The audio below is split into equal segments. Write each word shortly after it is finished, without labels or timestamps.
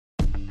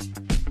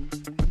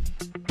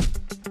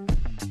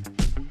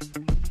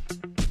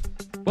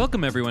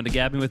Welcome, everyone, to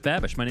Gabbing with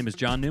Babish. My name is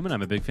John Newman.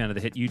 I'm a big fan of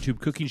the hit YouTube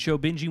cooking show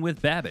Binging with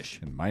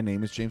Babish. And my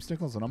name is James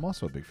Nichols, and I'm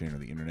also a big fan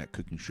of the internet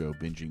cooking show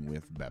Binging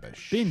with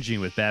Babish.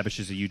 Binging with Babish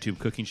is a YouTube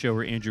cooking show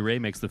where Andrew Ray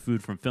makes the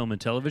food from film and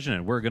television,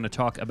 and we're going to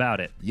talk about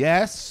it.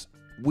 Yes,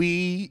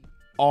 we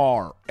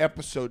are.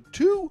 Episode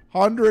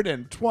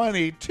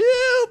 222,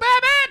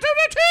 baby!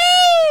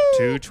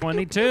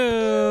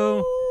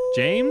 222.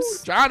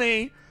 James?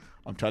 Johnny!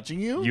 I'm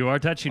touching you. You are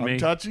touching me. I'm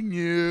touching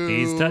you.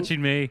 He's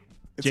touching me.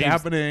 It's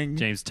happening.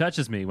 James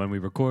touches me when we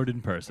record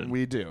in person.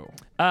 We do.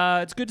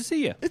 It's good to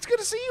see you. It's good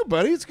to see you,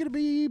 buddy. It's good to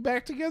be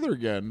back together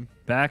again.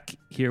 Back,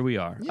 here we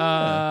are.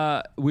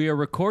 Yeah. We are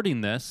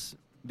recording this,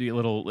 the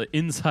little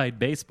inside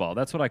baseball.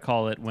 That's what I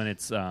call it when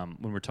it's when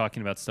we're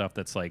talking about stuff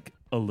that's like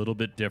a little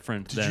bit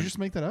different. Did you just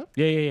make that up?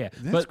 Yeah.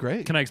 That's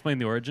great. Can I explain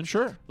the origin?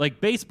 Sure.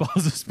 Like baseball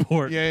is a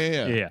sport.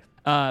 Yeah.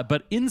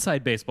 But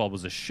Inside Baseball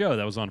was a show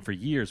that was on for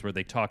years where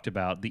they talked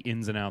about the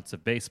ins and outs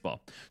of baseball.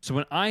 So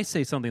when I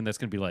say something that's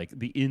going to be like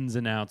the ins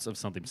and outs of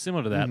something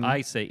similar to that,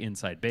 I say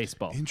Inside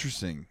Baseball.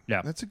 Interesting.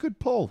 Yeah. That's a good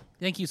pull.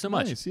 Thank you so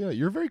much. Nice. Yeah,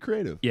 you're very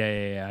creative.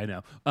 Yeah, I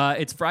know.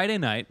 It's Friday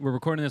night. We're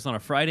recording this on a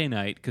Friday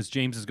night because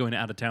James is going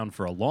out of town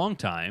for a long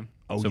time.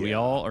 So we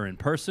all are in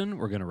person.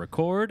 We're going to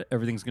record.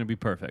 Everything's going to be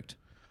perfect.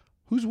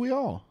 Who's we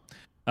all?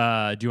 Do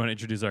you want to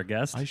introduce our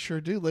guest? I sure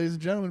do. Ladies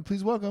and gentlemen,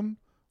 please welcome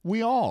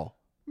we all,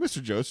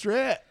 Mr. Joe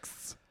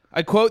Strix.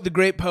 I quote the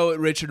great poet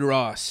Richard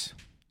Ross.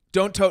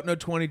 Don't tote no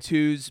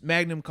 22s.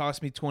 Magnum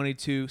cost me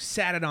 22.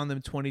 Sat it on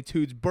them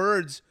 22s.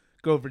 Birds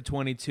go for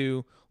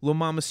 22. Lil'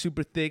 mama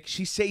super thick.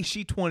 She say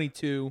she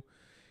 22.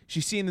 She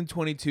seen them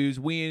 22s.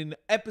 We in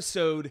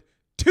episode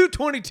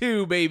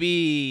 222,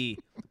 baby.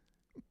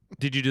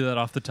 Did you do that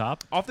off the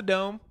top? Off the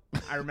dome.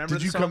 I remember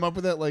Did the you song. come up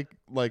with that like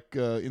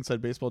Inside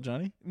Baseball,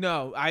 Johnny?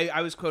 No,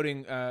 I was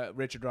quoting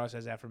Richard Ross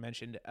as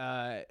aforementioned.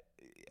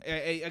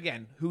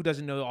 Again, who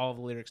doesn't know all of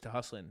the lyrics to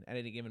Hustlin' at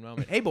any given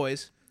moment? Hey,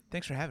 boys.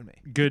 Thanks for having me.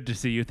 Good to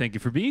see you. Thank you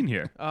for being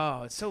here.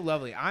 Oh, it's so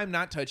lovely. I'm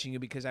not touching you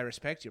because I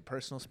respect your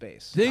personal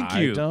space. Thank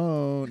you. I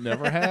don't.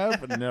 Never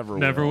have and never will.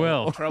 Never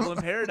will. Trouble in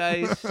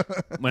paradise.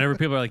 Whenever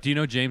people are like, do you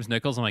know James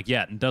Nichols? I'm like,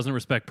 yeah, and doesn't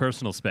respect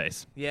personal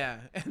space. Yeah.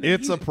 And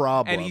It's a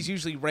problem. And he's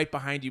usually right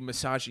behind you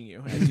massaging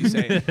you, as you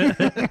say.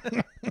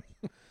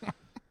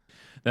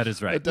 That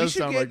is right. It does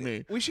sound like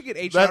me. We should get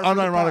HR That for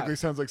the unironically pod.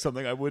 sounds like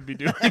something I would be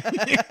doing.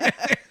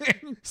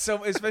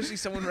 So, especially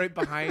someone right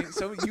behind,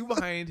 so you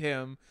behind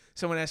him,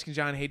 someone asking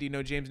John, hey, do you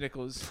know James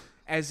Nichols?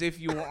 As if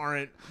you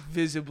aren't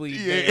visibly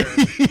there,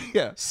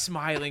 Yeah.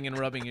 smiling and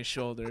rubbing his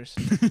shoulders.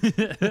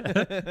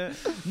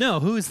 No,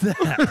 who is that?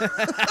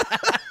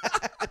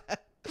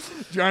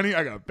 Johnny,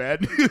 I got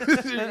bad news.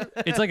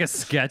 It's like a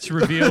sketch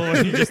reveal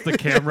when you just the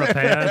camera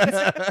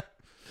pans.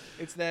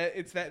 It's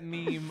that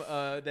meme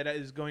that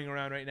is going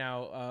around right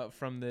now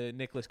from the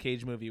Nicolas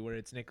Cage movie where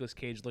it's Nicolas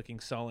Cage looking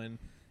sullen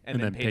and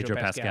then Pedro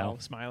Pascal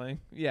smiling.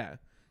 Yeah.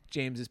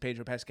 James is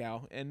Pedro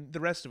Pascal, and the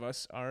rest of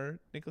us are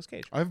Nicolas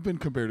Cage. I've been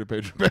compared to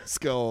Pedro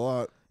Pascal a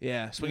lot.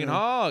 Yeah, swinging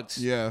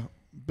hogs. Yeah.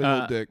 Big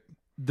old dick.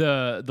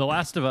 The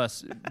Last of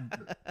Us,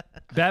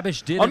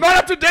 Babish did. I'm not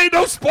up to date.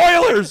 No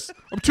spoilers.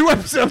 I'm 2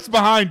 episodes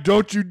behind.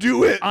 Don't you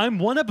do it. I'm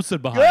 1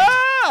 episode behind.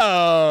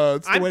 Yeah,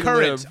 it's the I'm way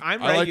current. To live.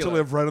 I'm I like to regular.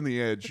 live right on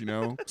the edge, you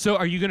know. So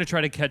are you going to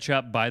try to catch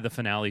up by the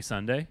finale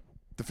Sunday?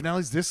 The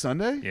finale's this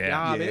Sunday?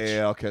 Yeah. bitch.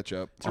 Yeah, I'll catch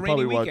up. It's a I'll rainy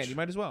probably weekend. watch. You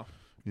might as well.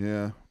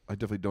 Yeah, I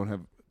definitely don't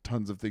have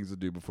tons of things to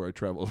do before I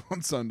travel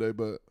on Sunday,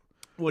 but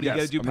What are you Yes,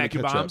 going to do? I'm gonna Pack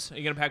your catch up. bombs? Are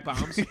you going to pack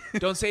bombs?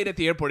 Don't say it at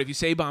the airport. If you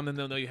say bomb, then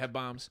they'll know you have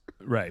bombs.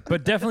 Right.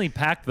 But definitely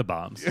pack the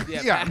bombs.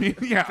 Yeah,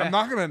 I'm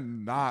not gonna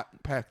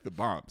not pack the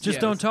bombs. Just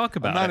Yes. don't talk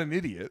I'm about not it. an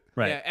idiot.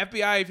 Right. Yeah,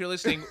 FBI, if you're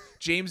listening,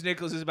 James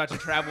Nichols is about to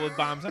travel with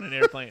bombs on an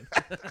airplane.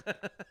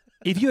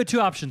 If you had two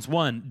options,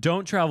 one,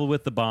 don't travel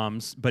with the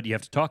bombs, but you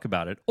have to talk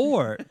about it,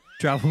 or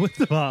travel with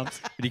the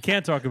bombs, but you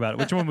can't talk about it.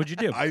 Which one would you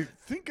do? I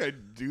think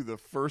I'd do the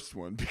first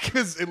one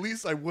because at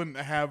least I wouldn't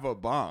have a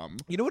bomb.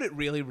 You know what it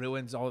really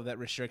ruins all of that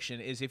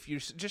restriction is if you're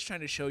just trying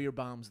to show your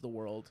bombs the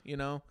world, you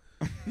know?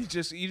 You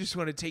just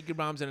want to take your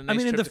bombs on a nice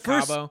mean, in trip the to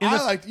first- Cabo. in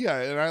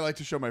the- I like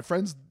to show my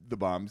friends the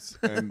bombs,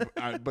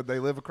 but they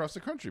live across the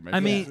country. My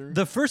I friends mean, are-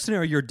 the first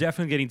scenario, you're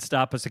definitely getting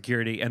stopped by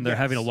security, and they're Yes.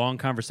 having a long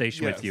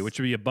conversation with Yes. you, which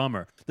would be a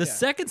bummer. The Yeah.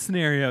 second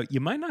scenario, you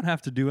might not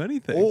have to do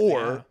anything.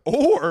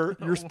 or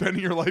you're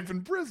spending your life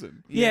in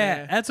prison.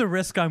 Yeah, that's a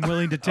risk I'm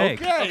willing to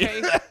take.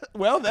 Okay.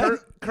 Well, then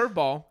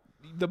Curveball.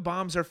 The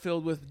bombs are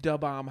filled with Da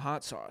Bomb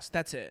hot sauce.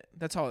 That's it.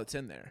 That's all that's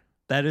in there.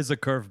 That is a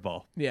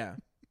curveball. Yeah.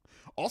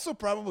 also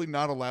probably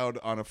not allowed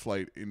on a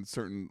flight in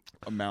certain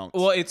amounts.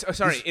 Well, it's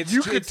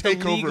You could it's take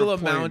the over legal a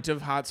plane. amount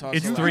of hot sauce.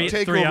 It's you allowed. three- could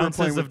take three over a ounces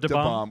plane of with Da Da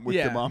Bomb. Bomb with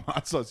Yeah. Da Bomb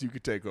hot sauce. You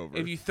could take over.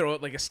 If you throw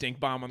it like a stink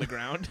bomb on the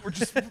ground. We're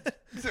just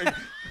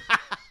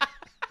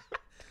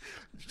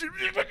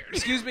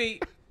Excuse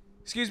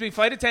me,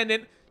 flight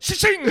attendant.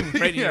 Shing!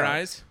 Right in your Yeah.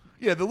 eyes.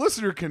 Yeah, the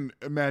listener can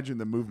imagine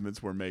the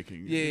movements we're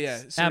making. Yeah.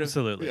 It's- Sort of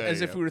Absolutely. Yeah, as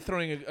yeah. if we were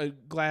throwing a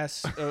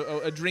glass,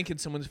 a drink in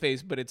someone's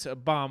face, but it's a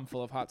bomb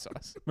full of hot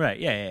sauce. Right.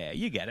 Yeah.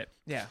 You get it.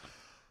 Yeah.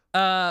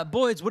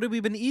 Boys, what have we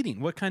been eating?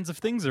 What kinds of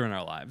things are in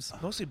our lives?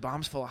 Mostly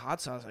bombs full of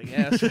hot sauce, I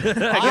guess. I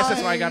guess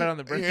that's why I got it on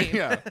the brain.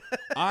 Yeah.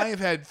 I've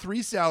had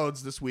 3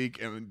 salads this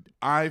week, and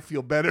I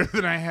feel better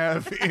than I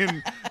have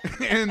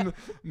in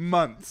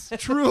months.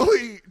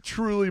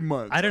 Truly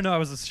months. I don't know. I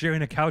was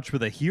sharing a couch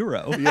with a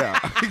hero. Yeah,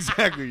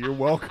 exactly. You're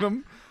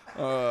welcome.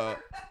 Man,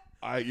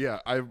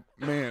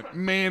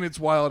 it's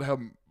wild how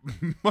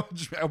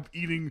much I'm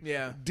eating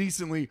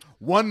decently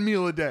one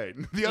meal a day.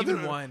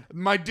 Even one.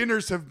 My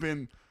dinners have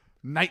been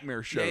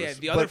nightmare shows. Yeah.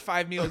 The other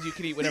 5 meals you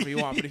can eat whatever you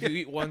want, but if you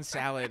eat one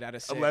salad out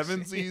of 6,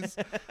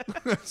 11sies,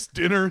 it's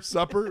dinner,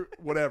 supper,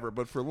 whatever.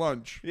 But for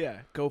lunch,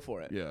 go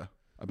for it. yeah,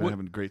 I've been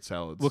having great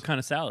salads. What kind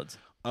of salads?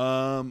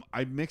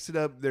 I mix it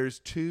up. There's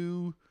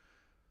 2.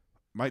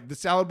 The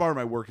salad bar at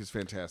my work is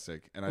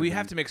fantastic, and We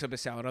have to mix up a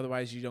salad,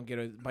 otherwise you don't get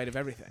a bite of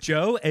everything.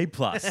 Joe, A+.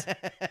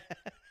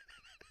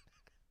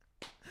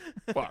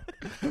 Fuck.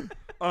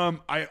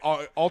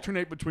 I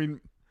alternate between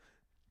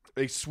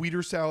a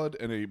sweeter salad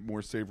and a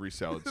more savory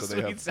salad. So they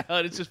have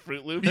salad. It's just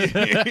Fruit Loops.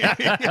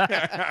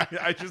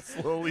 I just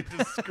slowly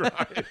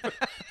describe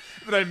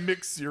that I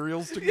mix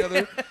cereals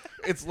together.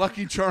 It's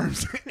Lucky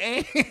Charms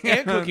and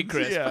Cookie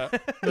Crisp. Yeah.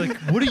 You're like,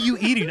 what are you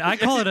eating? I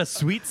call it a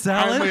sweet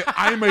salad.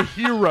 I'm a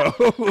hero.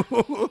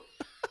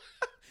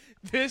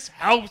 This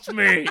helps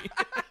me.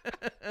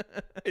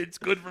 It's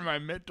good for my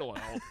mental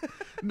health,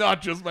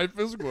 not just my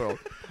physical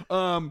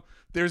health.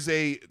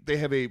 They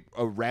have a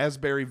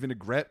raspberry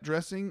vinaigrette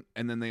dressing,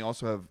 and then they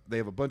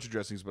have a bunch of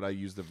dressings, but I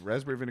use the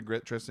raspberry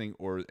vinaigrette dressing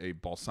or a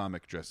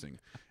balsamic dressing.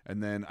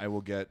 And then I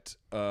will get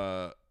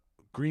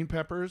green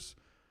peppers,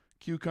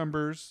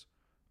 cucumbers,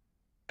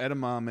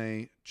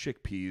 edamame,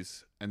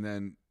 chickpeas, and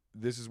then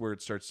this is where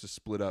it starts to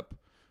split up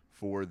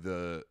for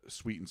the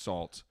sweet and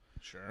salt.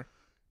 Sure.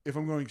 If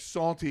I'm going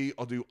salty,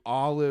 I'll do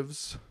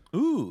olives,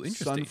 Ooh,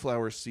 interesting.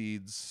 sunflower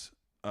seeds,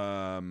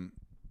 and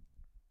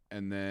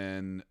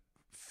then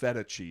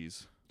feta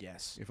cheese.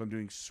 Yes. If I'm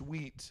doing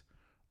sweet,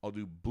 I'll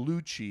do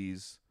blue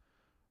cheese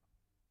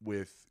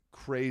with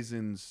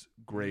craisins,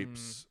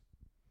 grapes,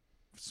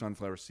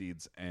 sunflower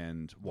seeds,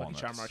 and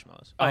walnuts. Lucky Charm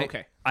marshmallows. I-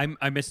 Okay.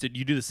 I missed it.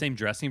 You do the same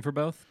dressing for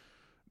both?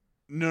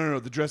 No.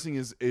 The dressing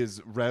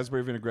is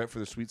raspberry vinaigrette for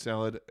the sweet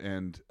salad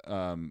and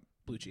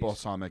Blue cheese.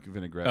 balsamic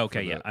vinaigrette.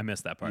 Okay, for yeah, the, I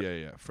missed that part.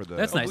 yeah. For the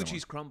That's nice. Blue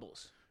cheese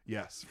crumbles.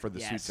 Yes, for the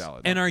sweet Yes.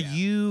 salad. And are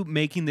you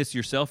making this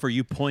yourself, or are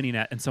you pointing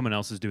at and someone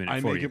else is doing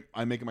it for you?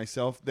 I make it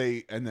myself.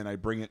 And then I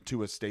bring it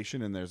to a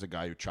station, and there's a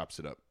guy who chops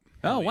it up.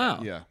 Oh,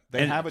 wow. Yeah,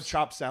 they And- have a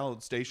chopped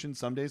salad station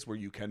some days where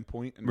you can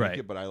point and Right. make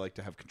it, but I like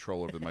to have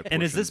control over my.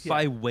 And is this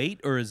portions. by weight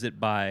or is it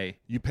by?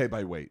 You pay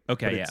by weight?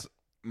 Okay,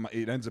 but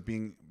yeah. it ends up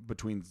being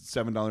between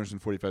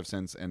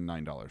 $7.45 and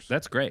 $9.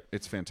 That's great.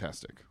 It's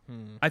fantastic.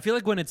 I feel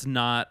like when it's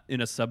not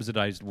in a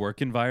subsidized work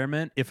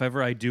environment, if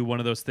ever I do one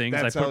of those things,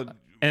 That's I put, how-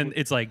 and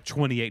it's like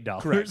 $28.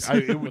 Correct.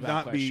 It would Without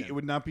not be. question. It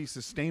would not be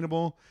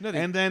sustainable. No,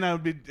 and then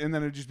I'd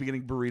just be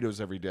getting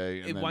burritos every day.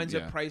 And It then, winds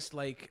yeah. up priced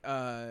like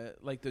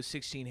those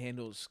 16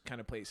 handles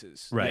kind of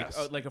places, Right.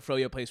 Like, like a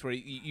froyo place where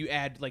you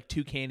add like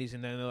 2 candies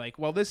and then they're like,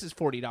 well, this is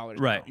 $40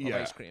 Right. now, of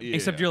Yeah. ice cream. Yeah.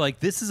 Except you're like,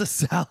 this is a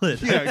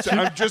salad. Yeah, so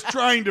I'm just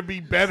trying to be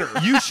better.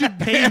 You should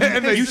pay.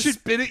 and they you just should.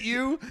 spit at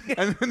you,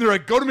 and then they're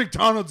like, "Go to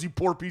McDonald's, you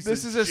poor piece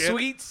This of is a shit."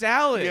 sweet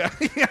salad.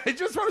 Yeah, I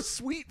just want a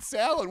sweet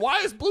salad. Why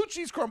is blue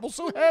cheese crumble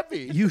so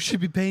heavy? You should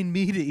be paying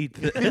me to eat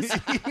this.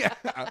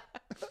 Yeah.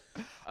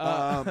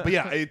 But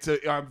yeah,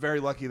 I'm very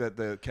lucky that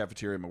the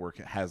cafeteria at my work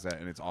has that,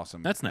 and it's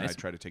awesome. That's And nice. I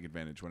try to take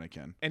advantage when I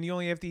can. And you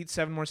only have to eat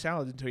 7 more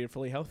salads until you're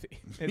fully healthy.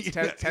 It's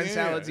Yeah, 10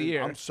 salads a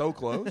year. I'm so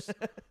close,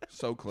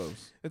 so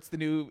close. That's the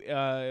new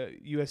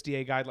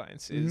USDA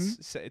guidelines is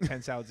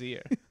 10 salads a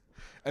year.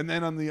 And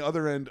then on the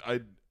other end, I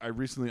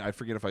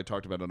forget if I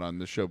talked about it on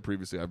the show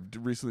previously. I've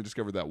recently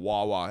discovered that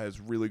Wawa has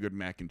really good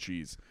mac and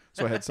cheese,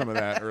 so I had some of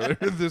that earlier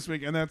this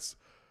week, and that's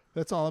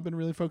all I've been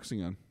really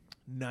focusing on.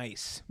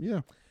 Nice.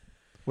 Yeah.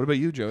 What about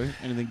you, Joey?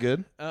 Anything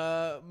good?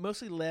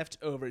 Mostly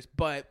leftovers,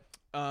 but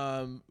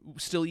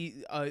still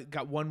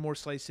got one more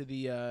slice of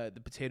the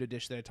potato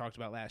dish that I talked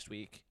about last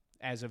week.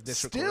 As of this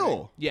Still?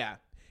 recording. Yeah,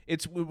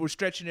 we're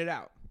stretching it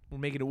out. We're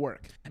making it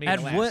work. Making At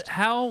it last. what?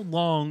 How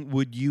long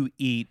would you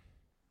eat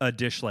a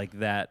dish like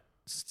that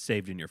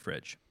saved in your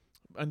fridge?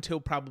 Until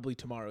probably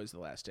tomorrow is the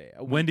last day.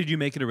 When did you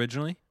make it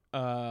originally?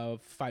 5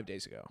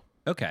 days ago.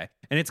 Okay,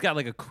 and it's got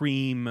like a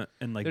cream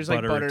and like There's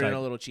butter. like butter type. and a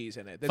little cheese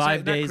in it. That's 5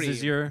 not days cream.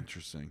 is your.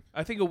 Interesting.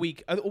 I think a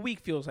week. A week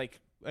feels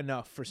like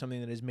enough for something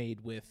that is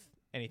made with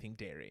anything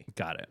dairy.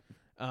 Got it.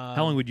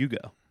 How long would you go?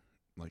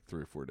 Like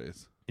 3 or 4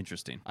 days.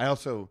 Interesting. I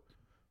also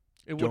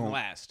It wouldn't don't-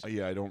 last.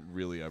 Yeah, I don't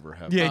really ever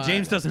have. Yeah,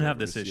 James doesn't have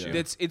this leftovers, issue.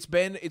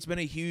 yeah. It's been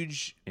a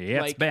huge Yeah,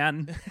 like, it's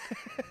been.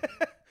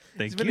 it's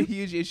Thank been you. a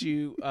huge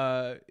issue,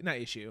 not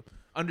issue,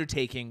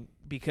 undertaking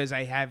because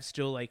I have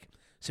still like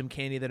some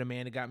candy that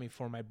Amanda got me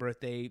for my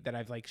birthday that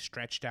I've like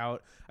stretched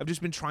out. I've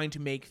just been trying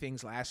to make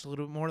things last a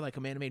little bit more. Like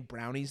Amanda made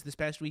brownies this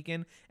past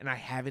weekend, and I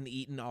haven't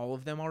eaten all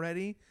of them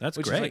already. That's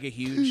which great. is like a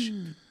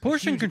huge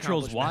Portion huge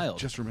control's accomplishment. wild.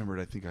 Just remembered,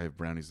 I think I have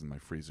brownies in my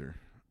freezer.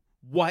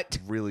 What?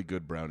 Really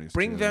good brownies.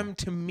 Bring too. them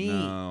to me.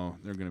 No,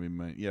 they're gonna be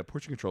mine. Yeah,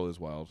 portion control is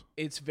wild.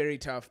 It's very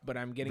tough, but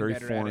I'm getting Very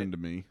better foreign at it. to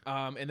me.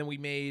 And then we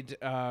made.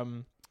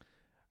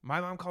 My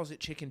mom calls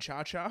it chicken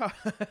cha cha,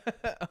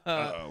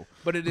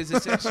 but it is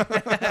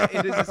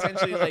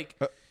essentially like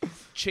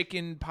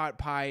chicken pot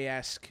pie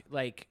esque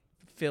like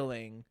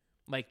filling,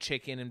 like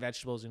chicken and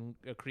vegetables and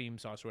a cream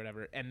sauce or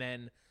whatever, and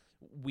then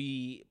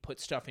we put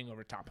stuffing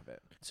over top of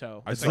it.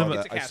 So I it's saw like-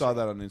 it's that. a I saw casserole.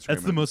 that on Instagram.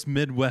 That's the most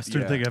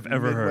Midwestern Yeah, thing I've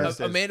ever heard. Midwest.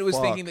 Amanda was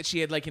fuck. thinking that she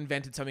had like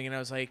invented something, and I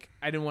was like,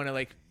 I didn't want to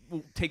like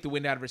take the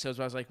wind out of her sails.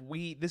 But I was like,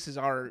 this is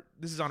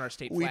on our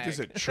state We flag. just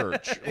at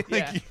church.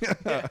 Yeah.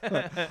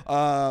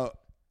 yeah.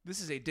 This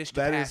is a dish to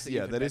That pass is that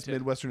yeah. you've That is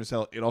invented. Midwestern as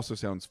hell. It also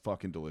sounds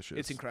fucking delicious.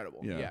 It's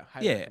incredible. Yeah. Yeah.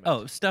 highly Yeah. recommend.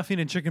 Oh, stuffing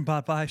and chicken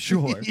pot pie.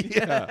 Sure.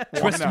 yeah. why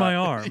Twist not? my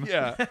arm.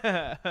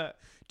 Yeah.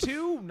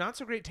 Two not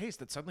so great tastes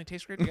that suddenly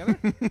taste great together.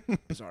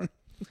 Bizarre.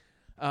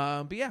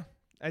 But yeah,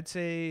 I'd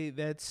say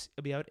that's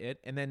about it.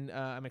 And then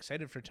I'm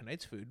excited for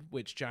tonight's food,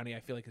 which Johnny I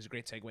feel like is a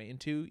great segue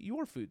into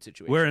your food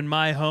situation. We're in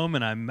my home,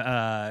 and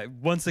I'm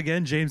once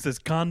again James has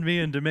conned me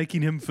into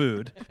making him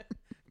food.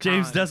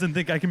 James Con. doesn't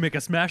think I can make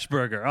a smash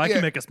burger. I Yeah.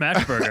 can make a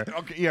smash burger.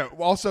 Okay. Yeah.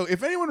 Also,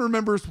 if anyone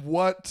remembers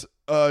what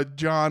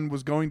John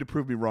was going to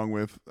prove me wrong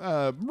with,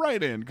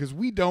 write in because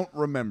we don't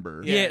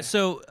remember. Yeah. Yeah.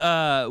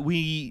 So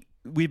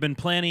we've been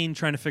planning,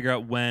 trying to figure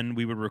out when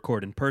we would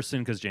record in person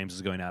because James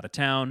is going out of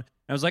town.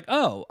 I was like,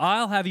 oh,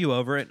 I'll have you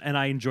over it. And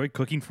I enjoy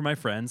cooking for my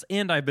friends.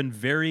 And I've been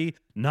very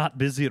not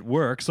busy at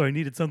work, so I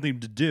needed something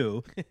to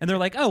do. And they're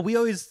like, oh, we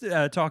always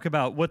talk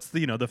about what's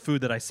the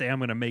food that I say I'm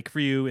going to make for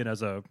you and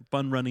as a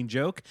fun running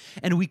joke.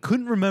 And we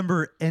couldn't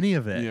remember any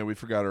of it. Yeah, we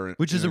forgot our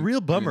Which is a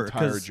real bummer,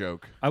 entire 'cause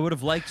joke. I would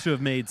have liked to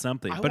have made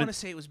something. I but want to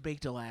say it was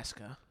baked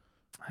Alaska.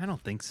 I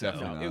don't think so.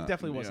 Definitely No, not. it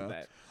definitely wasn't Yeah.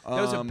 that.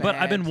 That was a But bad,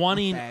 I've been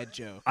wanting- bad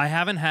joke. I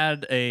haven't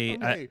had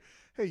a...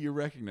 Hey, you're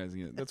recognizing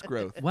it. That's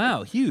growth.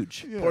 wow,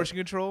 huge. Yeah. Portion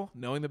control,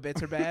 knowing the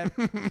bits are bad.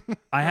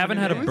 I haven't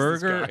had a Who is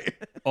this burger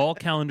guy? all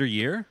calendar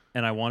year,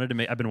 and I've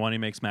been wanting to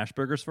make smash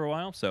burgers for a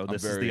while, so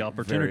this is the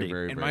opportunity.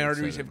 Very, And very my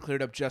arteries excited. have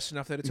cleared up just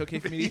enough that it's okay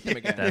for me to eat them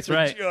again. That's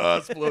right.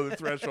 Just below the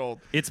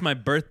threshold. It's my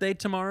birthday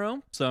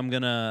tomorrow, so I'm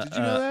gonna. Did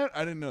you know that?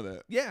 I didn't know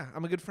that. Yeah,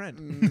 I'm a good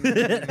friend.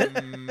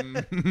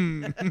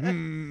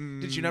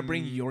 Did you not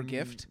bring your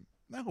gift?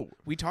 No.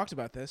 We talked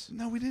about this.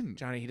 No, we didn't.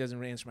 Johnny, he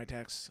doesn't answer my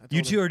texts. I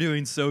You told two him. are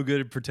doing so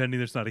good at pretending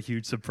there's not a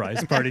huge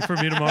surprise party for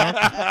me tomorrow.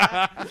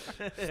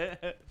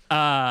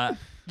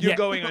 You're yeah.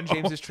 going on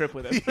James's trip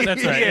with him.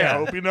 That's right. I Yeah,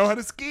 hope you know how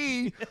to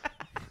ski.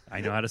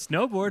 I know how to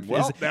snowboard.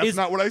 Well, that's is,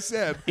 not what I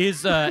said.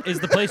 Is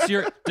the place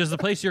does the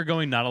place you're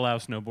going not allow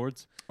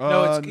snowboards?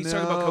 No, it's- he's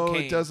talking about no,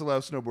 cocaine. It does allow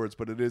snowboards,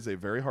 but it is a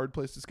very hard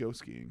place to go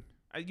skiing.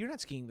 You're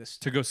not skiing this.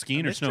 To go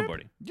skiing or this trip?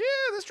 snowboarding? Yeah,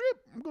 this trip.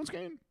 I'm going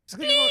skiing. I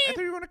thought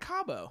you were going to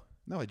Cabo.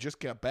 No, I just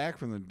got back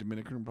from the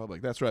Dominican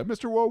Republic. That's right.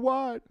 Mr.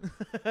 Worldwide.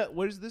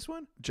 Where's this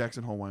one?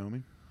 Jackson Hole,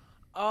 Wyoming.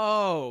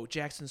 Oh,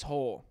 Jackson's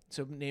Hole.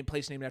 So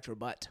place named after a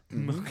butt.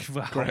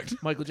 Wow. Correct.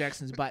 Michael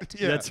Jackson's butt.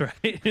 Yeah. That's right.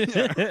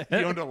 He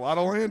owned a lot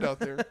of land out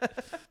there.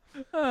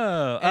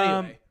 Oh,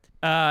 Anyway.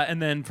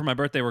 and then for my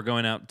birthday, we're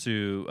going out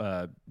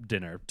to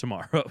dinner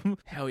tomorrow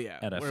Hell yeah.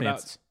 at a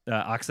Whereabouts? fancy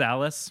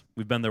Oxalis.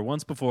 We've been there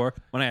once before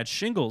when I had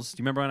shingles. Do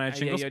you remember when I had Yeah,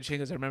 shingles? you had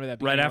shingles. I remember that. Right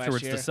beginning of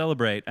afterwards last to year.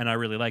 celebrate, and I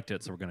really liked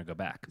it, so we're going to go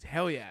back.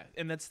 Hell yeah.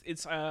 And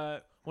it's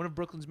one of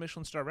Brooklyn's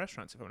Michelin star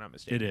restaurants, if I'm not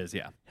mistaken. It is,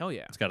 yeah. Hell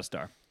yeah. It's got a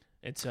star.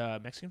 It's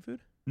Mexican food?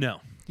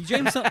 No,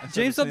 James thought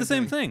the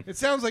same thing. It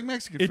sounds like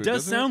Mexican It food.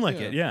 does doesn't sound like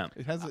it, yeah.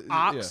 It has a,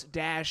 Ox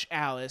dash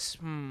Alice.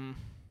 I'm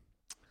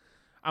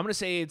gonna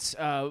say it's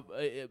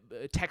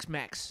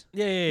Tex-Mex.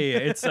 Yeah.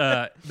 It's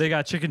they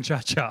got chicken cha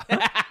cha.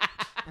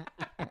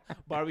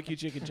 Barbecue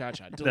chicken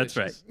cha-cha. That's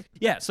right.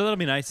 Yeah, so that'll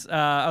be nice.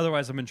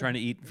 Otherwise, I've been trying to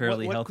eat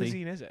fairly what healthy.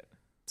 cuisine is it?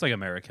 It's like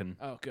American.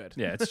 Oh, good.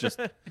 Yeah, it's just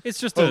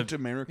Smoked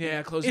American.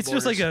 Yeah, close It's the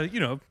just like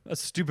borders. a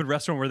stupid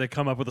restaurant where they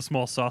come up with a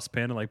small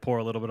saucepan and like pour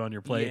a little bit on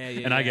your plate,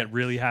 Yeah, and I yeah. get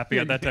really happy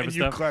at that type and of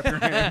you stuff. clap your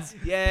hands.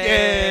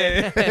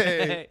 Yay!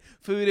 Yay!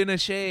 Food in a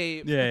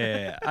shape.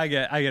 Yeah. I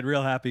get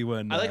real happy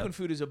when I like when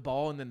food is a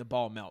ball and then the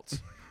ball melts.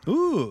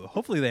 Ooh,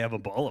 hopefully they have a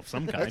ball of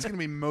some That's kind. going to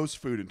be most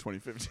food in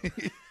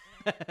 2015.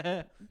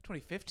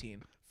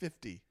 2015.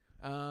 50.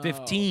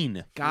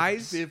 15.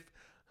 Guys,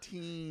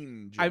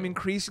 15. Joe. I'm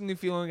increasingly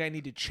feeling I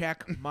need to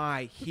check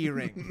my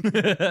hearing.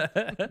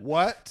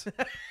 What?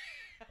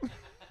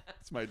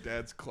 It's my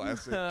dad's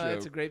classic joke.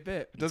 It's a great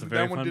bit. Doesn't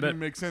very that one fun didn't bit.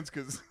 make sense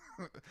because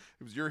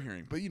it was your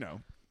hearing, but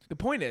The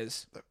point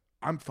is,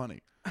 I'm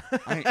funny.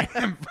 I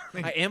am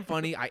funny. I am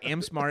funny. I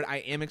am smart. I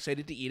am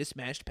excited to eat a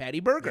smashed patty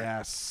burger.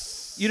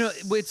 Yes. You know,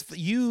 it's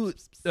you.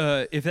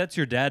 If that's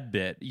your dad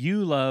bit,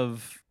 you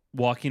love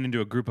walking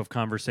into a group of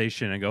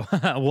conversation and go,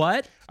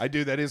 "What?" I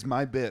do. That is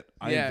my bit.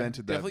 I Yeah,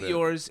 invented that. definitely bit.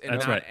 yours and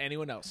That's not right.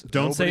 anyone else's.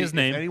 Don't say Nobody- his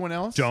name. If anyone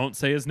else? Don't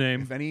say his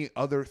name. If any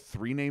other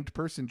three named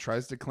person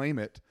tries to claim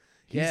it,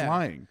 he's Yeah.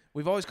 lying.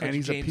 We've always called And you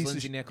he's a James piece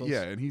Lindsay of Nichols.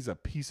 Yeah, and he's a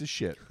piece of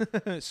shit.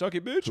 Suck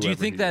it, bitch. Do you whoever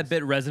think he that is.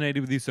 bit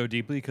resonated with you so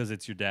deeply because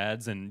it's your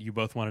dad's and you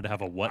both wanted to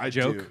have a what I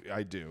joke? do.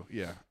 I do.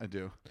 Yeah, I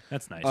do.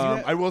 That's nice.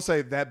 I will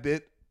say that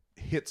bit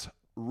hits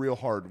real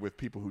hard with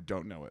people who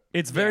don't know it.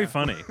 It's very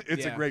funny.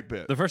 It's Yeah. a great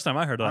bit. The first time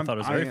I heard it, I thought it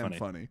was very funny.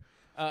 funny.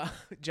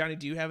 Johnny,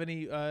 do you have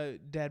any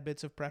dad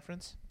bits of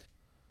preference?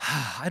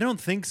 I don't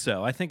think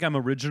so. I think I'm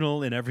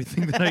original in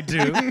everything that I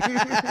do.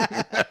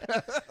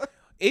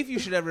 If you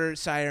should ever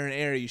sire an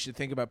heir, you should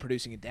think about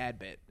producing a dad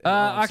bit. Actually,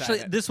 alongside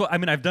it. this one, I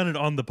mean, I've done it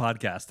on the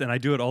podcast, and I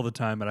do it all the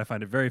time, and I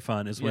find it very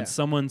fun, is when Yeah.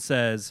 someone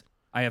says,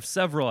 I have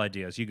several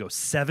ideas. You go,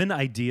 7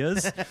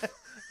 ideas?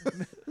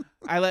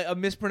 I like a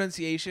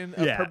mispronunciation,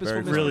 a Yeah,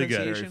 purposeful really good.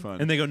 mispronunciation. Very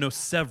fun. And they go, no,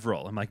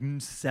 several. I'm like,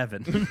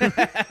 7.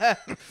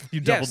 You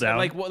double Yes, down.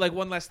 like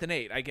one less than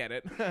 8. I get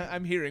it.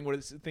 I'm hearing we're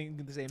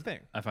thinking the same thing.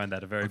 I find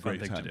that a very fun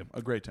thing to do.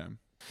 A great time.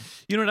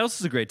 You know what else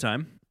is a great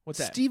time? What's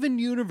that? Steven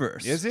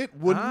Universe. Is it?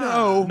 Wouldn't Ah.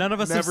 know. None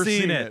of us have Never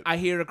seen it. I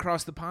hear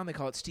across the pond they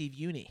call it Steve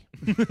Uni.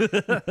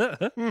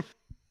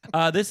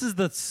 This is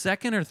the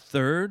second or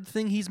third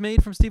thing he's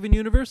made from Steven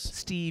Universe.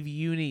 Steve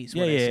Uni's.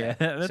 Yeah, what I yeah, said.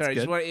 yeah. That's Sorry,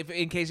 good. if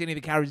in case any of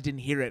the cowards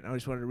didn't hear it, I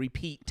just wanted to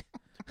repeat.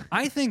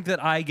 I think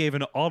that I gave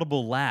an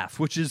audible laugh,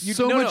 which is You-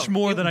 so no, much no,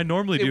 more it- than I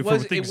normally do It for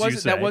was. things It wasn't. you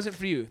say. That wasn't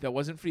for you. That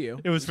wasn't for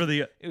you. It was for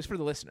the. It was for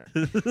the listener.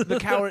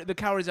 The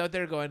cowards out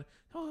there going,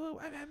 "Oh,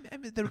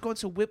 they're going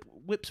so whip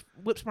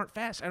smart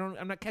fast.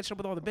 I'm not catching up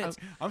with all the bits."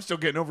 I'm still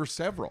getting over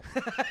several.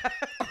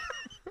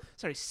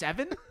 Sorry,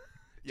 7.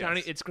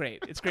 Johnny, it's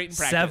great. It's great in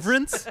practice.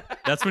 Severance?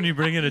 That's when you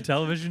bring in a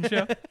television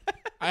show?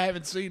 I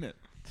haven't seen it.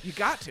 You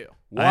got to.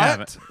 What?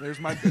 haven't. There's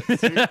my bit.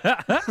 See? I'm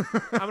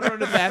gonna run to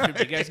the bathroom.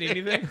 Do you guys need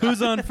anything?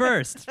 Who's on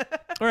first?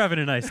 We're having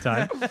a nice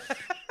time.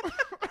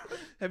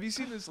 Have you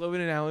seen the Sloan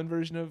and Allen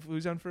version of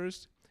Who's on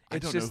First? I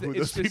don't know who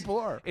those people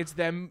are. It's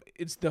them.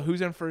 It's the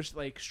Who's on First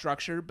like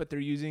structure, but they're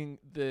using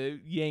the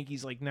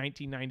Yankees like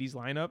 1990s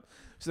lineup.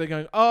 So they're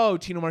going, oh,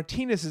 Tino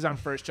Martinez is on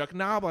first, Chuck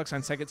Knobloch's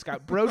on second,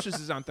 Scott Brocious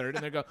is on third,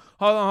 and they go,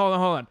 hold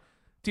on.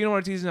 Tino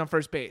Martinez is on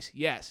first base.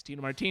 Yes,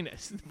 Tino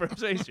Martinez, first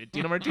base.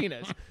 Tino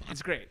Martinez.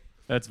 It's great.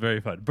 That's very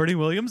fun. Bernie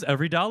Williams,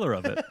 every dollar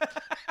of it.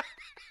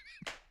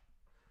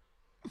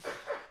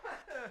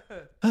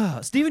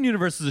 Steven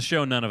Universe is a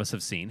show none of us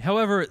have seen.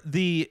 However,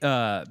 the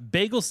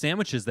bagel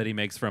sandwiches that he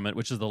makes from it,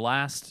 which is the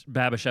last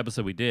Babish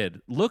episode we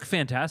did, look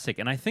fantastic,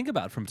 and I think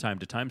about from time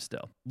to time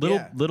still.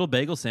 Little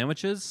bagel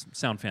sandwiches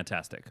sound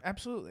fantastic.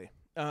 Absolutely.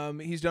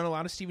 He's done a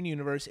lot of Steven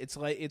Universe. It's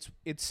like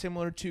it's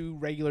similar to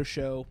regular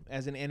show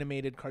as an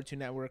animated Cartoon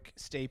Network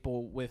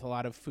staple with a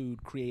lot of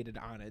food created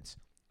on it.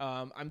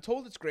 I'm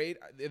told it's great.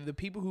 The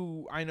people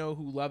who I know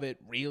who love it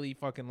really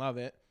fucking love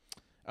it.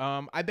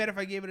 I bet if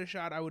I gave it a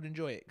shot, I would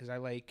enjoy it because I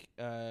like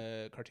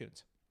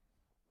cartoons.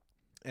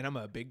 And I'm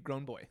a big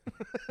grown boy.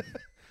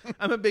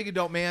 I'm a big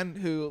adult man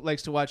who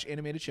likes to watch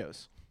animated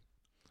shows.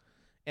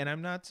 And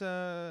I'm not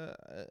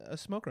a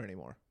smoker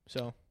anymore.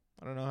 So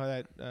I don't know how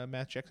that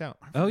math checks out.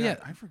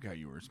 I forgot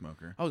you were a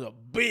smoker. I was a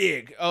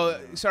big. Oh,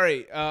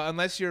 sorry.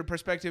 Unless you're a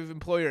prospective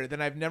employer,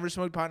 then I've never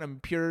smoked pot. I'm a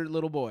pure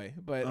little boy.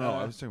 But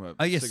I was talking about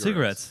Oh, yeah,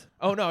 cigarettes.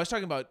 oh no, I was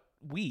talking about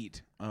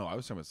weed. Oh, I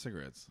was talking about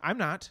cigarettes. I'm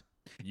not.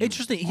 You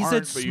Interesting. He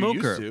aren't, said but you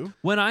used smoker. to.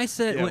 When I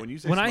said Yeah, when, when you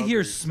say when I smoker, hear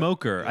you-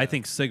 smoker, I yeah.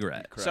 think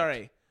cigarette. Correct.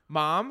 Sorry,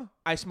 Mom.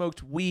 I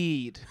smoked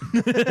weed.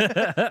 Yeah,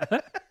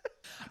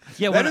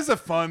 That when is a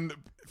fun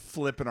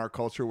flip in our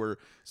culture where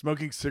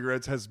smoking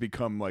cigarettes has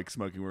become like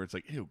smoking, where it's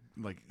like, ew,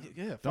 like,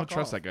 yeah, don't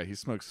trust that guy. He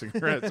smokes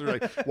cigarettes. Or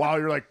like while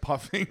you're like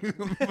puffing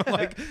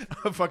like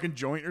a fucking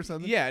joint or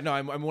something. Yeah, no,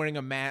 I'm wearing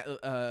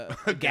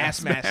a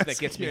gas mask that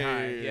gets me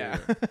high. Yeah.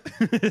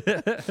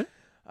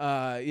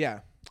 Yeah.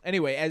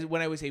 Anyway, as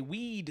when I was a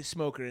weed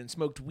smoker and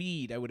smoked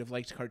weed, I would have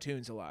liked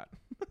cartoons a lot.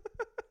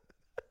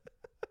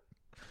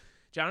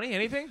 Johnny,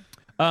 anything? so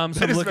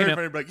That I'm is looking very at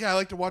funny. Like, yeah, I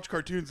like to watch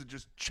cartoons and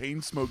just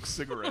chain smoke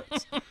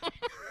cigarettes.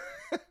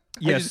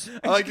 yes.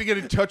 I like to get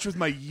in touch with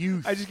my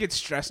youth. I just get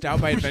stressed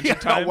out by Adventure yeah,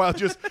 Time. while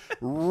just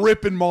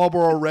ripping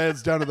Marlboro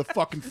Reds down to the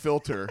fucking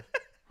filter.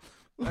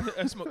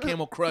 I smoke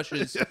Camel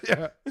Crushes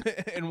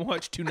and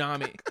watch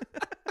Toonami.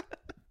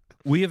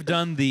 We have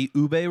done the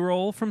ube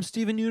roll from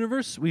Steven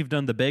Universe. We've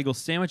done the bagel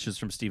sandwiches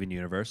from Steven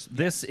Universe.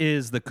 This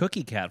is the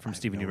cookie cat from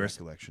Steven no Universe.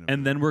 recollection of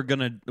And then we're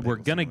gonna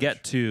sandwich.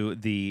 get to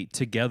the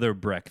together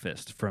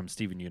breakfast from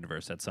Steven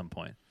Universe at some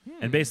point.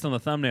 And based on the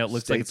thumbnail, it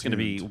looks Stay like it's going to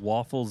be tuned.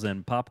 waffles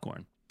and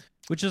popcorn,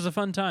 which is a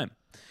fun time.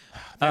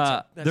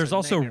 That's There's a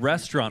also nightmare for me.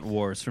 Restaurant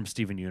Wars from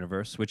Steven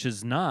Universe, which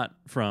is not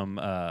from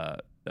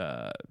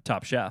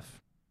Top Chef,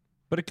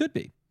 but it could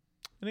be.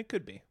 And it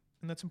could be.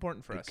 And that's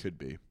important for It us. could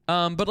be.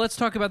 But let's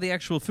talk about the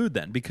actual food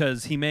then,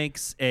 because he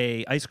makes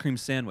a ice cream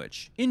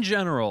sandwich. In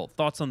general,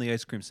 thoughts on the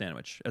ice cream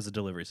sandwich as a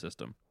delivery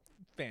system?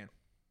 Fan.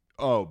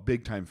 Oh,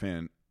 big time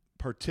fan.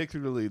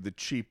 Particularly the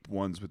cheap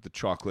ones with the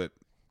chocolate,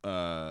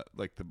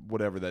 like the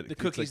whatever that The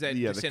it's cookies like, that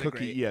the cookie.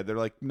 disintegrate. Yeah, they're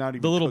like not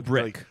even The little cooked,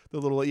 they're like- brick.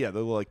 the little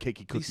like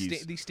cakey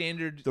cookies. The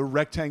standard. The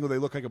rectangle, they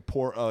look like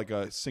like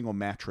a single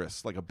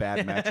mattress, like a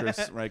bad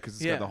mattress, right? Because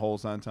it's Yeah. got the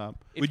holes on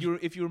top. If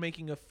you were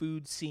making a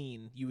food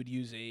scene, you would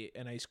use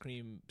an ice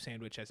cream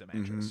sandwich as a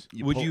mattress.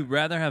 Would you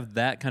rather have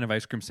that kind of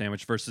ice cream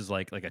sandwich versus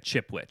like a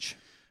Chipwich?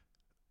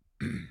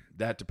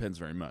 That depends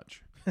very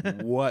much.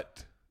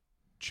 What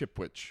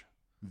Chipwich?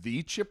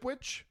 The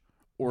Chipwich,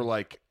 or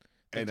like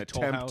an the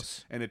Toll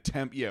House.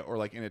 or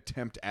like an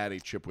attempt at a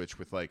chipwich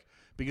with like,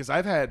 because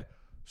I've had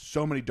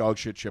so many dog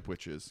shit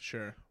chipwiches.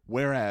 Sure.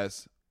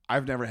 Whereas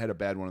I've never had a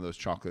bad one of those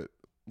chocolate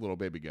little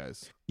baby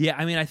guys. Yeah,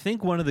 I mean, I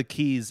think one of the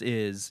keys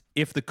is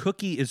if the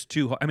cookie is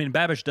too hard. I mean,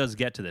 Babish does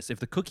get to this. If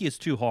the cookie is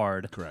too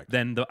hard, Correct.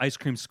 then the ice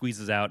cream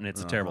squeezes out and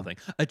it's a terrible thing.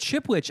 A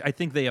chipwich, I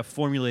think they have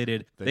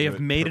formulated, they do have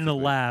it made in a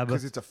perfectly. lab.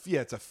 Because it's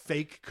a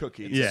fake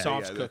cookie. It's Yeah. a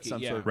Soft that's cookie,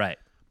 some yeah. sort of- Right.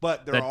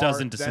 But That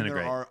doesn't then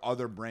disintegrate. there are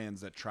other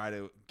brands that try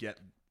to get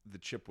the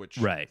chipwich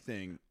Right.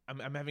 thing.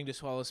 I'm having to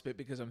swallow a spit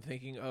because I'm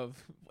thinking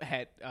of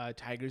at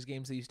Tigers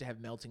games they used to have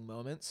melting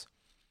moments,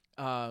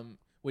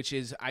 which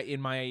is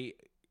in my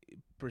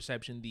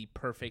perception the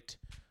perfect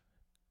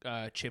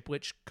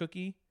chipwich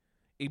cookie,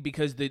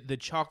 because the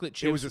chocolate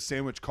chips. It was a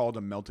sandwich called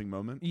a melting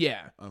moment.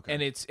 Yeah. Okay.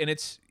 And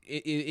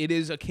it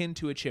is akin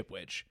to a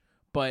chipwich,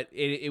 but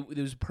it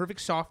was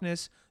perfect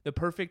softness, the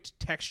perfect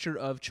texture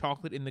of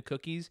chocolate in the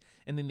cookies,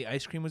 and then the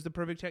ice cream was the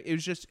perfect texture. It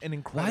was just an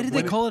incredible. Why did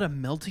they call it a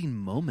melting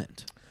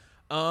moment?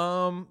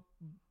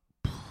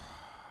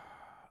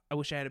 I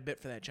wish I had a bit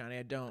for that, Johnny.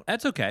 I don't.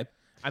 That's okay.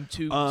 I'm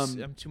too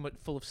much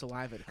full of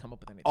saliva to come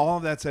up with anything. All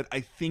of that said, I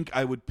think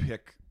I would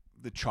pick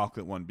the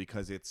chocolate one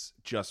because it's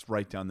just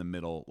right down the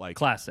middle, like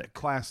Classic.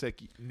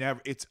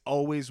 Never, it's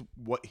always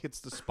what hits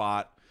the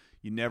spot.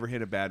 You never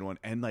hit a bad one,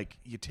 and like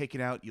you take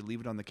it out, you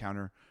leave it on the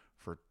counter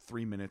for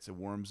 3 minutes, it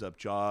warms up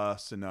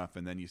just enough,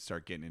 and then you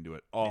start getting into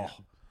it. Oh, How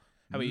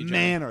about you, John?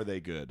 man, are they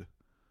good?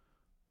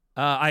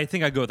 I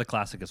think I'd go with the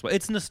classic as well.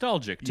 It's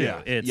nostalgic too.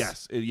 Yeah.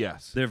 It's,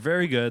 Yes. They're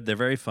very good. They're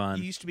very fun.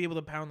 You used to be able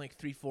to pound like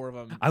 3-4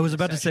 of them. I was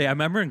about to say, I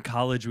remember in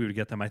college we would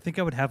get them. I think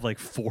I would have like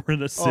 4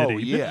 in a sitting. Oh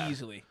yeah.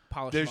 easily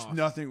polish There's them off.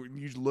 nothing.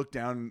 You look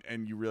down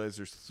and you realize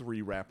there's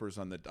 3 wrappers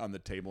on the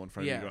table in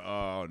front of you. You go,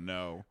 oh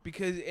no.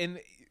 Because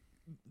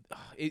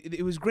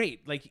it was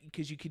great, like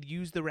because you could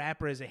use the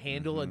wrapper as a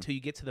handle until you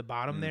get to the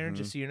bottom there,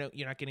 just so you're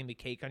not getting the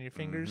cake on your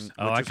fingers.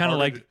 Oh, Which I is kind of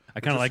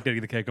harder like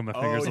getting the cake on my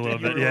fingers a little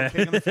bit. You were Yeah.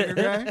 king of the finger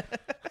guy?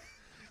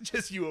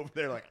 Just you over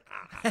there like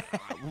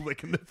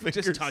licking the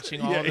fingers. Just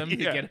touching all of them to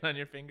yeah. get it on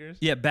your fingers.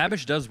 Yeah,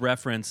 Babish does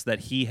reference that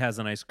he has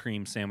an ice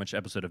cream sandwich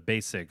episode of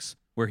Basics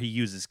where he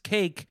uses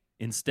cake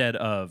instead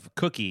of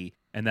cookie,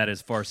 and that is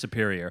far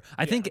superior.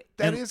 I think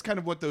That is kind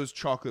of what those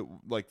chocolate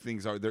like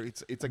things are.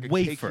 It's like a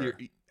Wafer.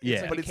 cake Yeah.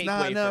 like but a it's cake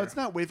not. No, wafer. it's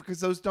not wafer because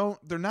those don't.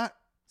 They're not.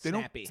 They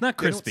don't. Snappy. it's not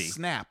They don't crispy.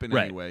 snap in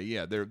Right. any way.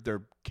 Yeah, they're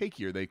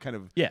cakier. They kind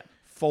of Yeah.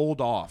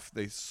 fold off.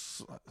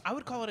 I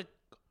would call it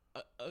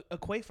a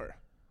quafer.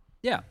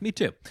 Yeah, me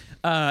too.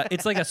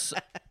 It's like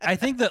I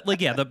think that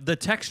the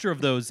texture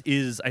of those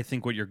is I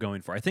think what you're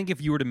going for. I think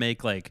if you were to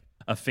make like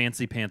a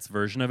fancy pants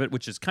version of it,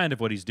 which is kind of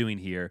what he's doing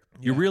here,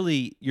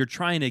 you're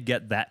trying to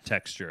get that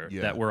texture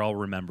that we're all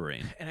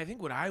remembering. And I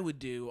think what I would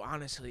do,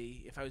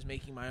 honestly, if I was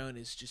making my own,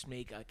 is just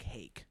make a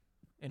cake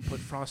and put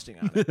frosting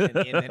on it, and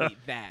then eat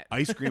that.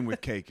 Ice cream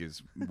with cake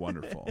is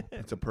wonderful.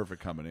 It's a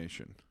perfect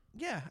combination.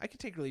 Yeah, I could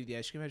take or leave the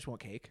ice cream. I just want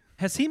cake.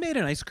 Has he made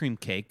an ice cream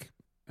cake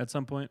at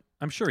some point?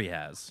 I'm sure he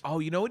has. Oh,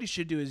 you know what he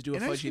should do is do a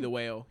And ice Fudgy cream- the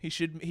Whale. He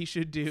should do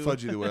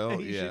Fudgy the Whale,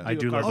 he yeah. should I a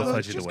do love the carbo- Although Fudgy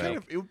it's the just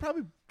Whale. it would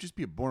probably just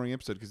be a boring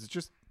episode because it's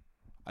just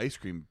ice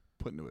cream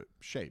put into a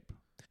shape.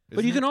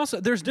 But you Isn't can it? also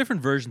there's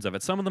different versions of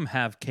it. Some of them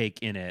have cake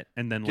in it,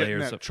 and then Getting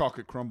layers that of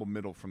chocolate crumble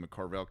middle from the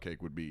Carvel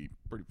cake would be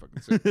pretty fucking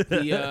sick. The,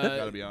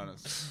 Gotta be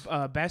honest.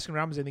 Baskin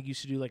Robbins, I think,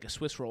 used to do like a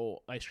Swiss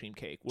roll ice cream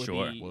cake where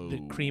Sure.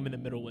 the cream in the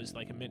middle was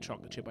like a mint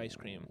chocolate chip ice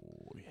cream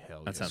Oh,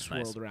 hell That yeah. sounds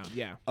nice. swirled around.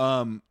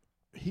 Yeah.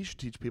 He should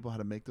teach people how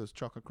to make those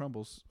chocolate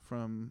crumbles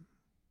from.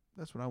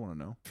 That's what I want to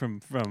know.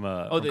 from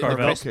Oh, the Carvel.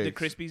 Carvel.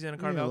 crispies in a Yeah,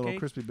 Carvel little cake.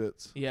 crispy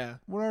bits. Yeah.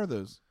 What are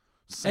those?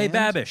 Hey, Sand?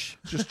 Babish.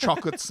 Just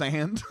chocolate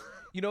sand.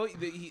 You know,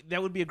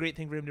 that would be a great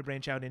thing for him to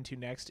branch out into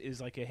next is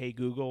like a Hey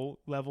Google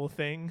level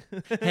thing.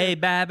 Hey,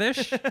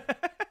 Babish.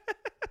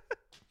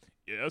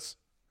 Yes.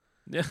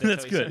 Yeah, how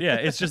that's he good. said- Yeah,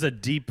 it's just a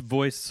deep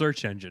voice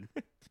search engine.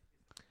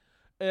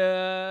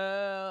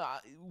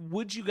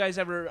 Would you guys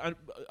ever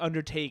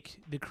undertake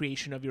the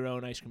creation of your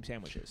own ice cream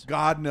sandwiches?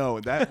 God, no.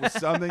 That was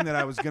something that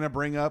I was going to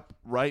bring up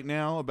right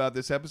now about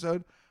this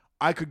episode.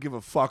 I could give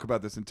a fuck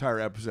about this entire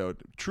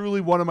episode.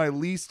 Truly one of my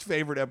least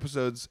favorite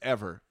episodes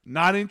ever.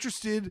 Not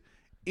interested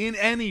in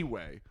any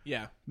way.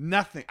 Yeah.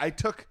 Nothing.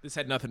 This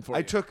had nothing for I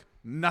you. took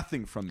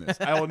nothing from this.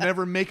 I will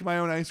never make my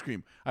own ice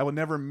cream. I will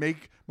never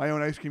make my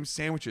own ice cream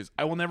sandwiches.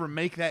 I will never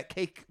make that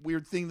cake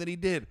weird thing that he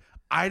did.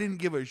 I didn't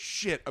give a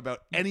shit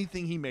about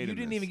anything he made. You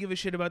didn't even give a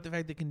shit about the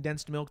fact that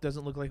condensed milk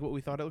doesn't look like what we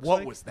thought it looks What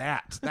like. was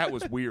that? That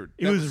was weird.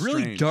 It That was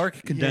really strange.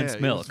 dark condensed Yeah,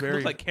 it milk. was It very,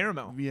 looked like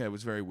caramel. yeah, it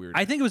was very weird.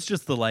 I think it was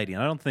just the lighting.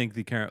 I don't think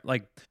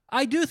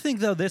I do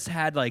think though this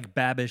had like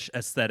Babish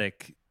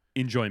aesthetic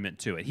enjoyment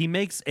to it. He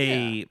makes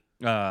a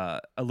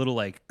little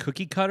like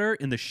cookie cutter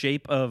in the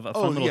shape of a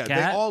fun little cat.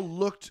 They all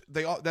looked.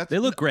 They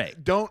look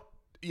great. The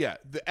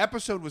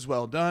episode was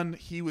well done.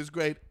 He was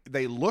great.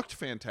 They looked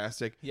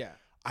fantastic. Yeah.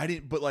 I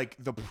didn't, but like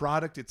the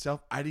product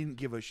itself, I didn't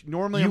give a shit.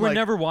 Normally, You I'm were like,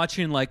 never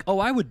watching like, oh,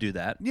 I would do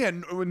that. yeah.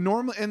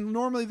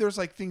 Normally there's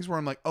like things where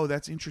I'm like, oh,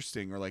 that's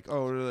interesting, or like,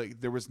 oh, like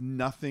there was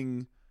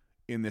nothing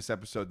in this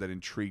episode that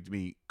intrigued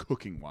me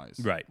cooking wise.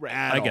 Right. Right.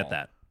 At I get all.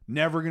 that.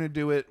 Never gonna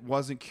do it.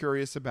 Wasn't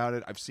curious about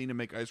it. I've seen him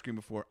make ice cream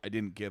before. I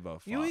didn't give a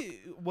fuck.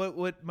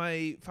 What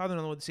my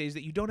father-in-law would say is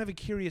that you don't have a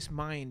curious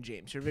mind,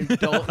 James. You're a very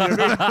dull. You're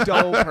a very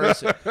dull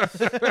person.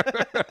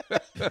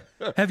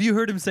 Have you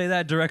heard him say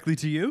that directly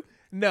to you?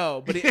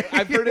 No, but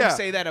I've heard him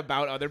say that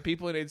about other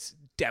people, and it's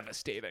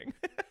devastating.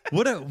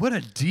 What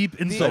a deep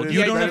insult. The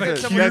You don't idea have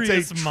a that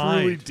curious Truly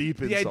mind. deep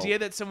The insult. idea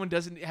that someone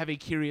doesn't have a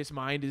curious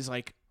mind is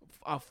like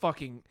a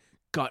fucking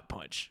gut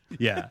punch.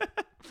 Yeah.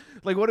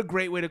 Like, what a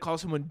great way to call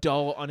someone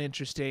dull,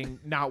 uninteresting,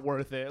 not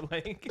worth it.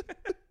 Like,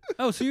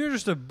 Oh, so you're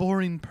just a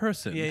boring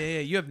person. yeah.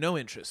 You have no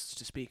interests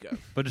to speak of.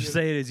 But to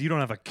say it is you don't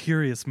have a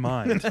curious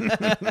mind.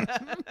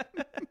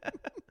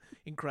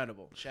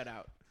 Incredible. Shout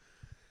out.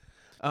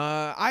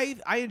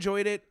 I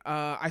enjoyed it.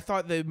 I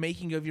thought the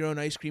making of your own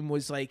ice cream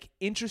was like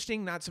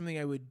interesting, not something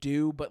I would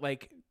do, but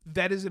like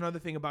that is another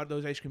thing about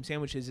those ice cream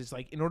sandwiches is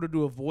like in order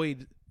to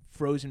avoid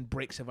frozen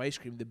bricks of ice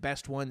cream, the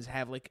best ones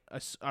have like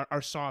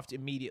are soft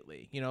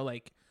immediately. You know,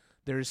 like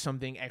there's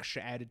something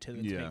extra added to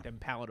them to make them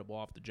palatable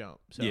off the jump.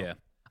 So. Yeah.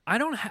 I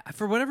don't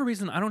for whatever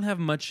reason, I don't have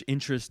much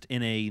interest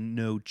in a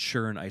no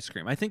churn ice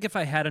cream. I think if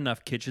I had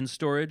enough kitchen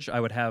storage, I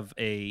would have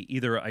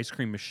either an ice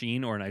cream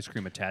machine or an ice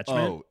cream attachment.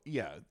 Oh,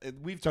 yeah.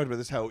 We've talked about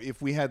this, how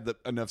if we had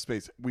enough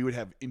space, we would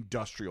have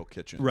industrial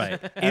kitchens. Right.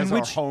 As In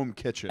our which, home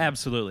kitchen.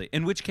 absolutely.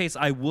 In which case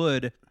I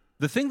would,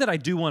 the thing that I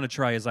do want to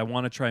try is I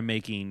want to try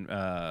making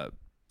not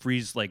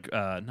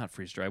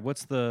freeze dry.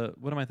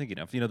 What am I thinking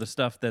of? You know, the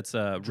stuff that's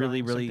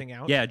really something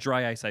out? yeah,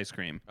 dry ice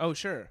cream. Oh,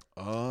 sure.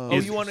 Oh,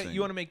 You want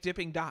to make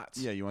Dipping Dots?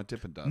 Yeah, you want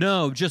Dippin' Dots.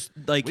 No, just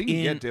like We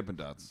can get Dippin'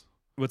 Dots.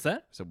 What's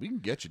that? So we can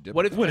get you Dippin'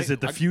 What if- Dots. What is it?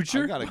 The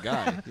future? I got a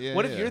guy. Yeah,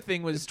 What if yeah. your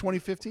thing was It's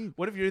 2015.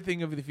 What if your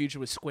thing of the future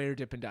was square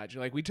Dippin' Dots?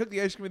 You're like, we took the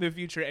ice cream of the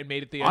future and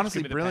made it the Honestly,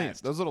 ice cream of the brilliant.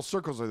 past. Those little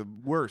circles are the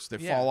worst. They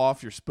Yeah. fall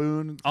off your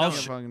spoon. I'll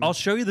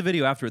show you the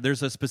video after.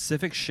 There's a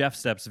specific Chef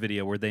Steps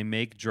video where they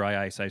make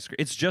dry ice cream.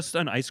 It's just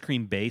an ice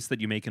cream base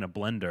that you make in a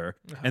blender,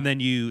 and then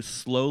you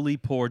slowly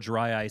pour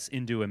dry ice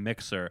into a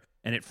mixer,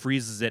 and it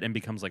freezes it and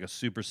becomes like a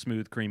super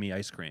smooth, creamy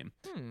ice cream.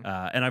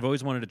 And I've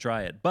always wanted to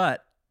try it,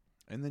 but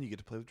And then you get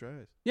to play with dry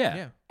ice.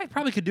 Yeah. I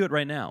probably could do it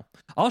right now.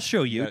 I'll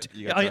show you.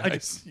 You got dry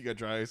ice. You got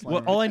dry ice.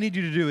 Well, all I need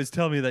you to do is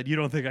tell me that you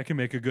don't think I can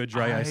make a good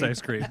dry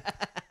ice cream.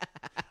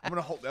 I'm going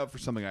to hold out for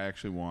something I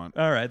actually want.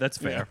 All right, that's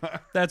fair.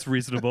 That's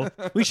reasonable.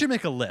 We should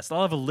make a list.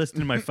 I'll have a list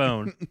in my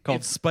phone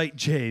called Spite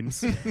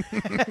James.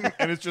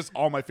 And it's just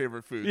all my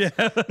favorite foods. Yeah.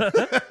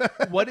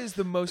 What is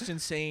the most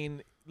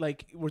insane?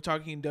 Like, we're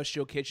talking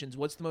industrial kitchens.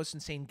 What's the most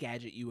insane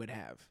gadget you would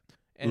have?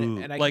 Ooh,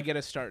 And I like, can get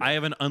us started. I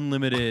have an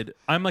unlimited.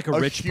 I'm like a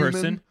rich human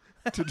person.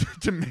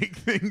 to make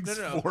things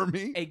No. for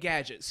me. a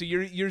gadget. So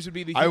yours would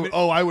be the I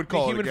human. would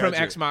call the it a human from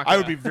gadget. Ex Machina. I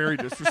would be very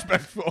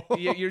disrespectful.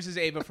 Yours is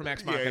Ava from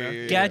Ex Machina.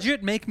 yeah.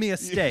 Gadget, make me a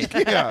steak.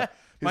 Yeah.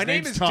 My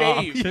name name's is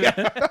Tom. Dave.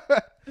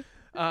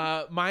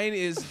 Mine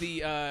is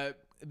the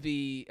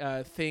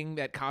thing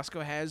that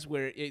Costco has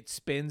where it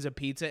spins a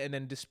pizza and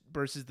then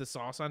disperses the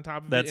sauce on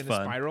top of That's it in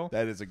fun. a spiral.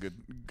 That is a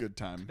good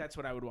time. That's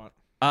what I would want.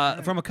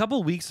 From a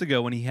couple weeks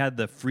ago when he had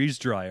the freeze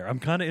dryer, I'm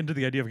kind of into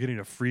the idea of getting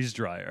a freeze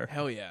dryer.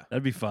 Hell yeah.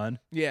 That'd be fun.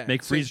 Yeah.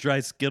 Make So- freeze dry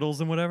Skittles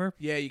and whatever.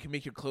 Yeah, you can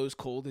make your clothes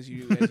cold as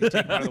you take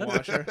them out of the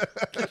washer.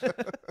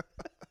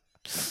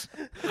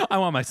 I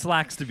want my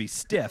slacks to be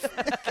stiff.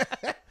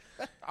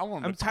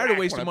 I'm tired of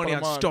wasting money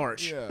on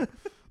starch. Yeah.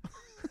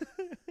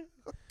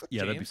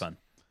 Yeah, that'd be James? fun.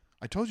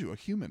 I told you, a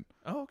human.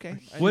 Oh, okay.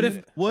 What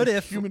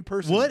if human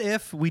person. What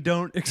if we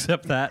don't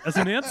accept that as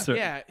an answer?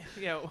 Yeah,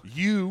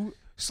 You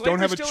Slavery don't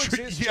have a still choice.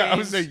 exists, Yeah, I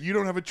would say James. you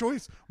don't have a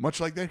choice, much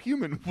like that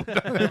human would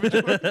not have a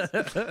choice.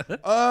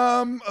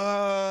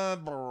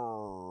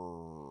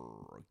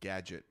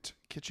 Gadget,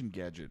 kitchen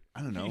gadget.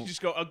 I don't know. You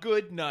just go a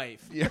good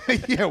knife.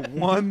 Yeah,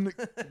 one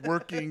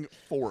working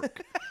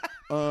fork.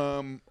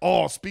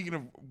 Speaking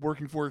of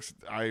working forks,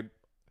 I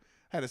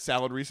had a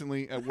salad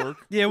recently at work.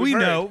 Yeah, we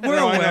know. We're I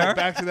know. aware.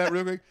 Back to that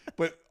real quick.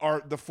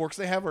 But the forks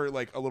they have are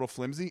like a little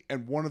flimsy,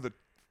 and one of the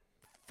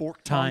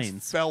fork Tines.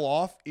 tines fell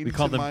off into We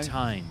call them my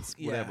tines.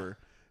 whatever.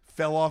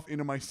 Fell off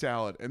into my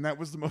salad, and that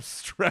was the most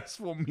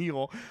stressful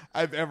meal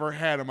I've ever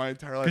had in my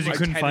entire life. 'Cause you Like,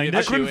 couldn't find I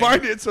it? couldn't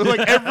find it, so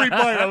like every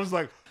bite, I was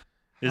like,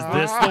 Is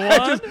this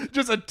the one?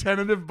 just a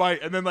tentative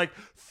bite, and then like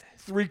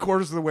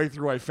 3/4 of the way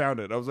through, I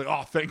found it. I was like,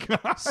 oh, thank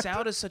God.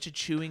 Salad is such a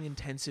chewing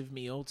intensive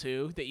meal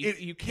too that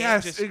you can't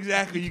yes, just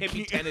exactly. You can't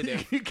be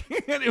tentative. You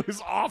can't. It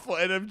was awful,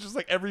 and I'm just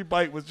like every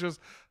bite was just.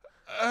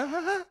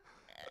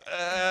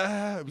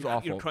 It was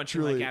awful. You're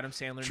crunching Truly- like Adam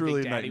Sandler and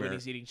truly Big a Daddy when nightmare.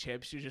 he's eating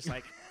chips. You're just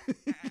like,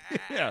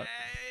 Yeah,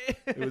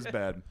 it was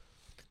bad.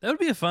 That would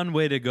be a fun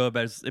way to go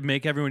about it.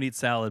 Make everyone eat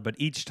salad, but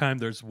each time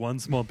there's one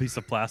small piece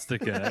of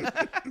plastic in it.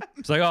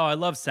 It's like, oh, I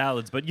love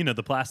salads, but you know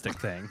the plastic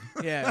thing.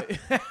 yeah.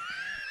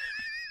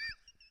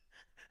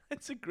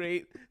 It's a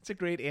great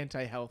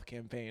anti-health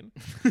campaign.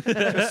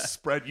 Just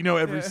spread. You know,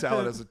 every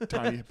salad has a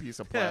tiny piece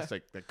of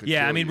plastic that could.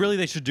 Yeah, I kill mean, you. really,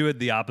 they should do it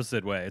the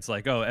opposite way. It's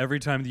like, oh, every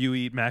time you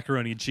eat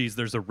macaroni and cheese,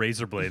 there's a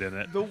razor blade in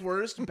it. The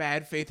worst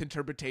bad faith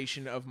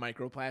interpretation of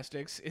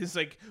microplastics is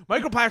like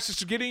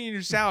microplastics are getting in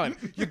your salad.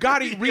 You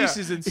gotta eat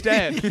Reese's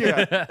instead.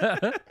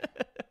 Yeah.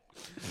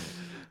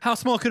 How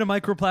small could a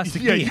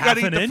microplastic Yeah, be? you Half gotta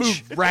eat an the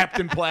inch? food wrapped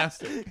in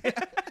plastic.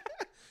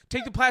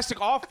 Take the plastic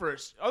off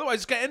first. Otherwise,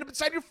 it's going to end up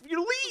inside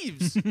your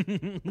leaves.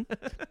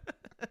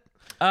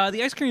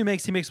 The ice cream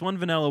he makes one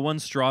vanilla, one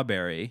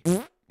strawberry,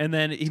 and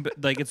then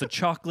it's a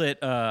chocolate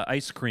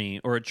ice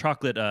cream or a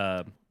chocolate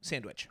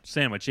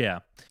sandwich. Yeah,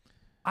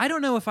 I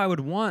don't know if I would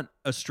want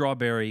a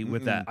strawberry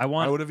with that. I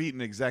I would have eaten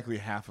exactly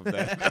half of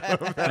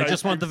that. I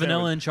just want the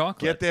vanilla and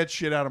chocolate. Get that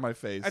shit out of my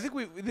face. I think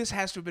this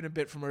has to have been a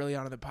bit from early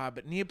on in the pod,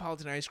 but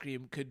Neapolitan ice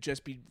cream could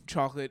just be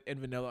chocolate and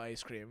vanilla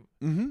ice cream.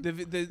 Mm-hmm.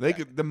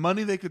 The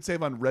money they could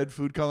save on red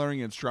food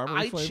coloring and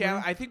strawberry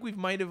flavoring. I think we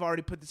might have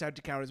already put this out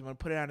to cowards. I'm going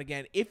to put it on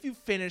again. If you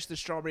finish the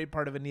strawberry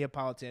part of a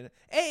Neapolitan,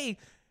 A,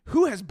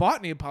 who has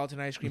bought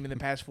Neapolitan ice cream in the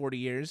past 40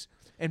 years?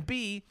 And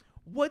B,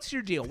 what's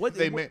your deal?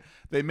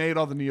 They made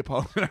all the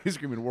Neapolitan ice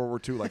cream in World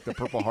War II, like the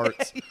Purple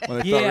Hearts, when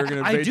they thought Yeah, they were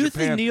going to I invade do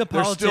Japan. think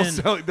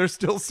Neapolitan- They're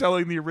still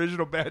selling the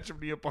original batch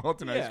of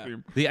Neapolitan ice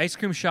cream. The ice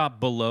cream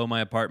shop below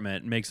my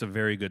apartment makes a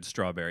very good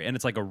strawberry, and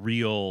it's like a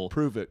real.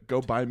 Prove it.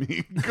 Go buy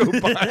me. Go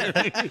buy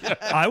me.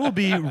 I will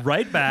be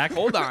right back.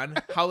 Hold on.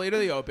 How late are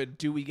they open?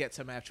 Do we get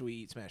some after we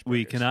eat smash burgers?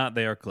 We cannot.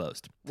 They are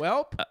closed.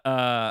 Well,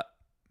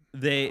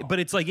 but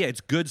it's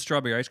it's good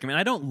strawberry ice cream, and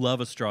I don't love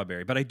a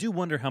strawberry, but I do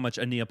wonder how much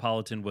a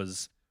Neapolitan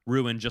was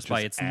ruined just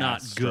by it's not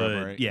ass good.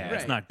 strawberry. Yeah, Right.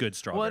 it's not good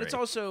strawberry. well, and it's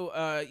also,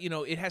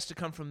 it has to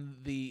come from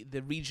the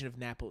region of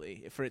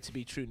Napoli for it to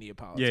be true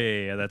Neapolitan.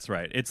 yeah, that's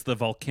right. It's the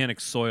volcanic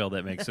soil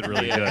that makes it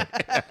really good.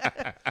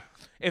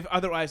 If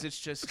otherwise, it's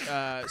just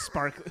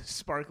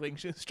sparkling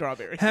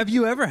strawberry. Have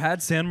you ever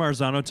had San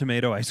Marzano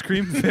tomato ice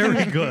cream?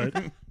 Very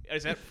good.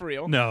 Is that for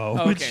real? No,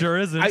 Oh, it okay. sure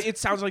isn't. It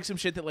sounds like some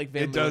shit that like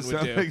Van It does Leeuwen would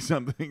sound do. like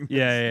something.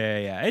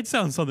 Yeah. It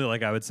sounds something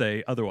like I would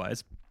say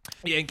otherwise.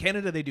 Yeah, in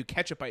Canada they do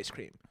ketchup ice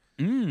cream.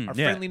 Our Yeah.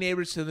 friendly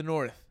neighbors to the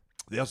north.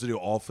 They also do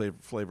all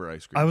flavor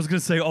ice cream. I was gonna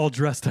say all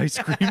dressed ice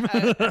cream,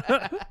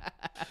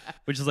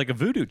 which is like a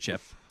voodoo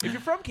chip. If you're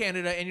from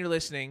Canada and you're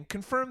listening,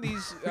 confirm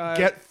these.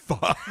 Get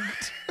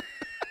fucked.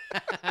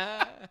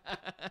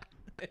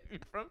 If you're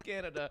from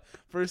Canada,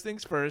 first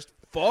things first.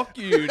 Fuck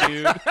you,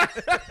 dude.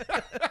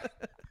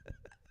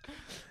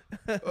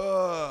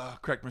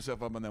 Cracked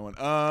myself up on that one.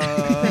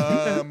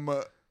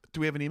 Do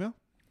we have an email?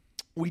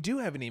 We do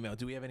have an email.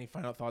 Do we have any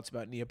final thoughts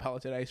about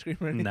Neapolitan ice cream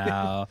or anything?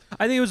 No,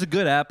 I think it was a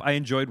good app. I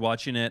enjoyed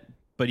watching it,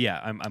 but yeah,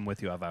 I'm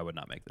with you. I would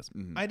not make this.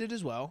 I did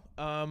as well.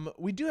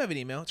 We do have an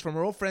email. It's from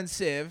our old friend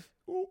Siv,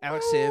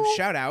 Alex Siv.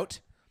 Shout out,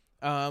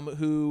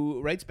 who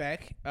writes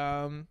back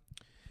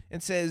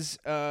and says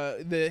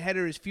the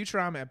header is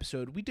Futurama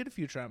episode. We did a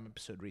Futurama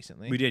episode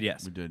recently. We did,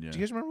 yes. We did, yeah. Do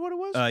you guys remember what it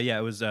was? Yeah,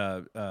 it was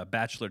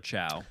Bachelor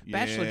Chow.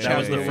 Bachelor Yeah, Chow. That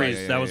was the yeah, freeze.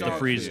 yeah, That was yeah. the Dog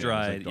freeze food.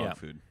 dried. Dog Yeah.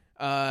 food.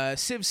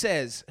 Siv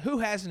says, "Who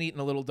hasn't eaten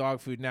a little dog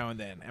food now and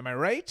then? Am I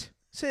right,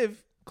 Siv?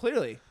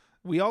 Clearly,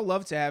 we all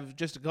love to have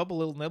just a couple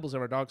little nibbles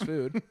of our dog's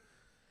food."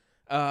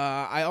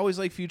 I always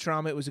like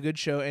Futurama. It was a good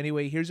show.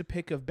 Anyway, here's a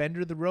pic of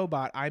Bender the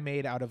robot I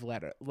made out of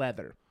leather.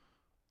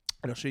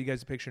 And I'll show you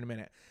guys a picture in a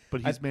minute.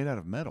 But he's made out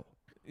of metal.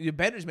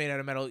 Bender's made out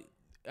of metal.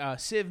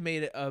 Siv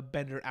made a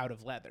Bender out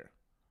of leather.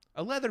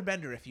 A leather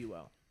bender, if you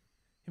will.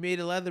 He made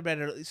a leather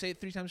bender. Say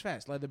it 3 times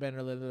fast. Leather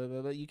bender,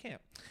 leather. You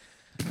can't.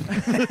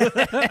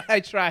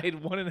 I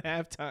tried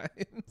 1.5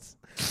 times.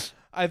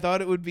 I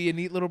thought it would be a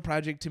neat little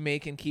project to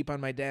make and keep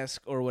on my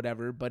desk or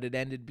whatever, but it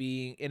ended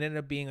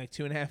up being like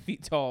 2.5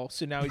 feet tall.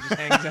 So now he just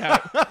hangs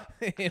out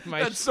in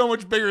my. That's so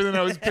much bigger than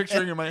I was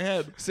picturing in my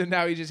head. So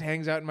now he just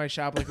hangs out in my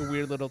shop like a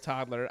weird little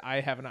toddler.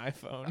 I have an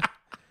iPhone.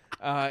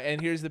 And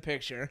here's the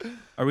picture.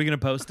 Are we gonna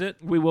post it?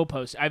 We will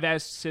post. I've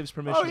asked Siv's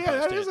permission Oh to yeah,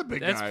 post that is it. a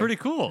big That's guy. pretty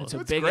cool. It's a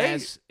That's big great.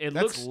 ass. It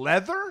That's looks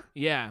leather.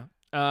 yeah.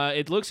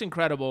 It looks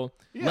incredible.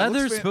 Yeah, it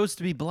Leather's looks supposed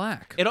to be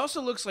black. It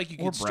also looks like you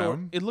Or could store.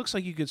 brown. It looks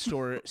like you could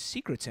store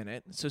secrets in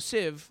it. So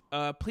Siv,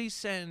 please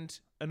send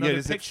Yeah, another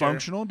is it picture.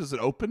 functional? Does it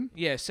open?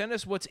 Yeah, send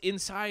us what's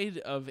inside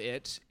of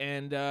it,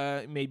 and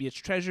maybe it's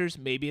treasures,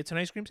 maybe it's an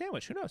ice cream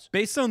sandwich. Who knows?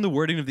 Based on the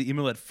wording of the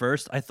email at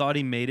first, I thought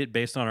he made it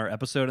based on our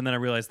episode, and then I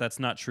realized that's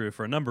not true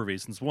for a number of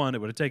reasons. One,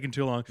 it would have taken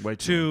too long. Way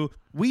too Two,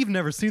 we've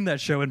never seen that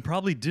show and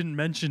probably didn't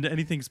mention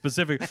anything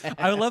specific.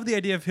 I love the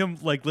idea of him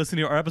like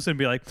listening to our episode and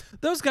be like,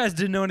 "Those guys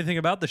didn't know anything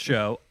about the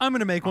show. I'm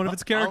going to make one of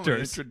its I'm gonna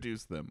characters."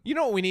 introduce them. You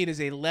know what we need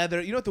is a leather.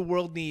 You know what the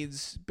world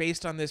needs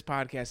based on this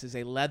podcast is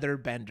a leather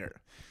bender.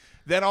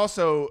 That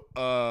also,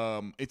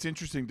 it's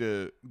interesting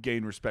to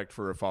gain respect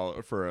for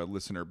a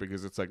listener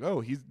because it's like,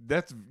 oh,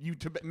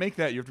 to make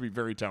that you have to be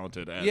very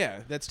talented at. Yeah,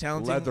 that's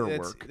talented. Leather that's,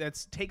 work.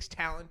 That's takes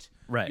talent.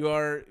 Right. You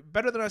are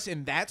better than us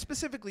in that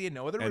specifically, in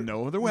no other And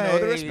no other No way.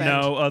 other respect.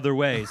 No other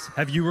ways.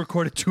 Have you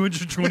recorded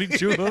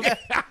 222 of them?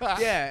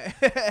 Yeah.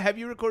 Have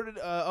you recorded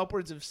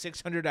upwards of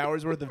 600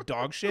 hours worth of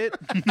dog shit?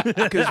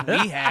 Because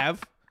we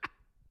have.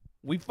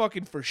 We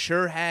fucking for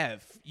sure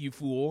have, you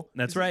fool.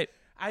 That's right.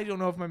 I don't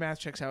know if my math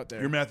checks out there.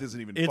 Your math isn't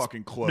even It's-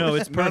 fucking close. no,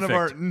 it's None of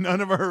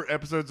perfect. our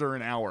episodes are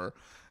an hour.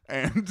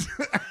 and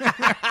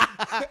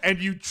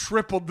and you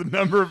tripled the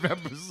number of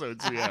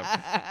episodes we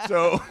have.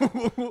 So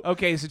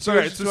Okay, so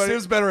sorry, so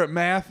Siv's better at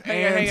math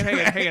Hang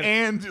on.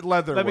 and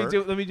leather Let work.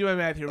 me do my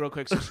math here real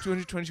quick. So it's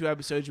 222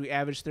 episodes. We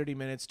average 30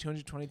 minutes.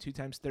 222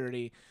 times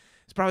 30.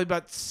 It's probably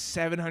about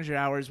 700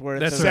 hours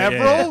worth. That's of right,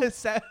 yeah,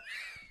 several.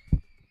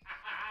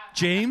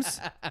 James,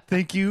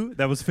 thank you.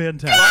 That was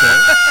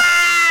fantastic.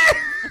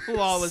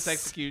 Flawless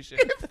execution.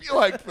 If you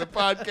like the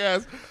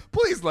podcast,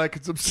 please like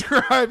and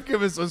subscribe.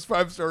 Give us those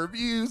 5-star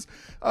reviews.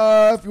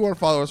 If you want to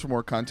follow us for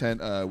more content,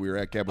 we're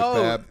at Gab with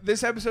Bab.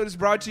 This episode is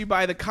brought to you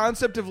by the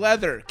concept of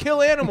leather.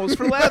 Kill animals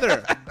for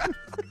leather.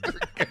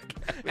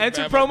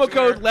 Enter promo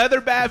code We're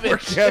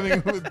LeatherBabbage.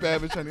 gabbing with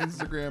Babbage on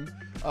Instagram.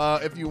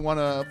 If you want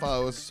to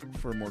follow us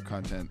for more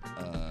content,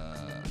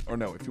 or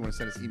no, if you want to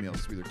send us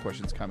emails with either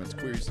questions, comments,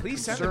 queries,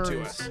 Please send them to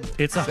concerns, us.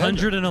 It's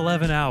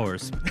 111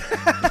 hours.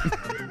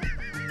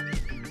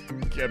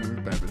 gabbing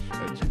with Babbage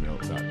at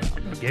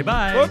gmail.com. Okay,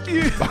 bye. Fuck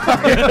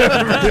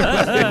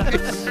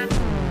you.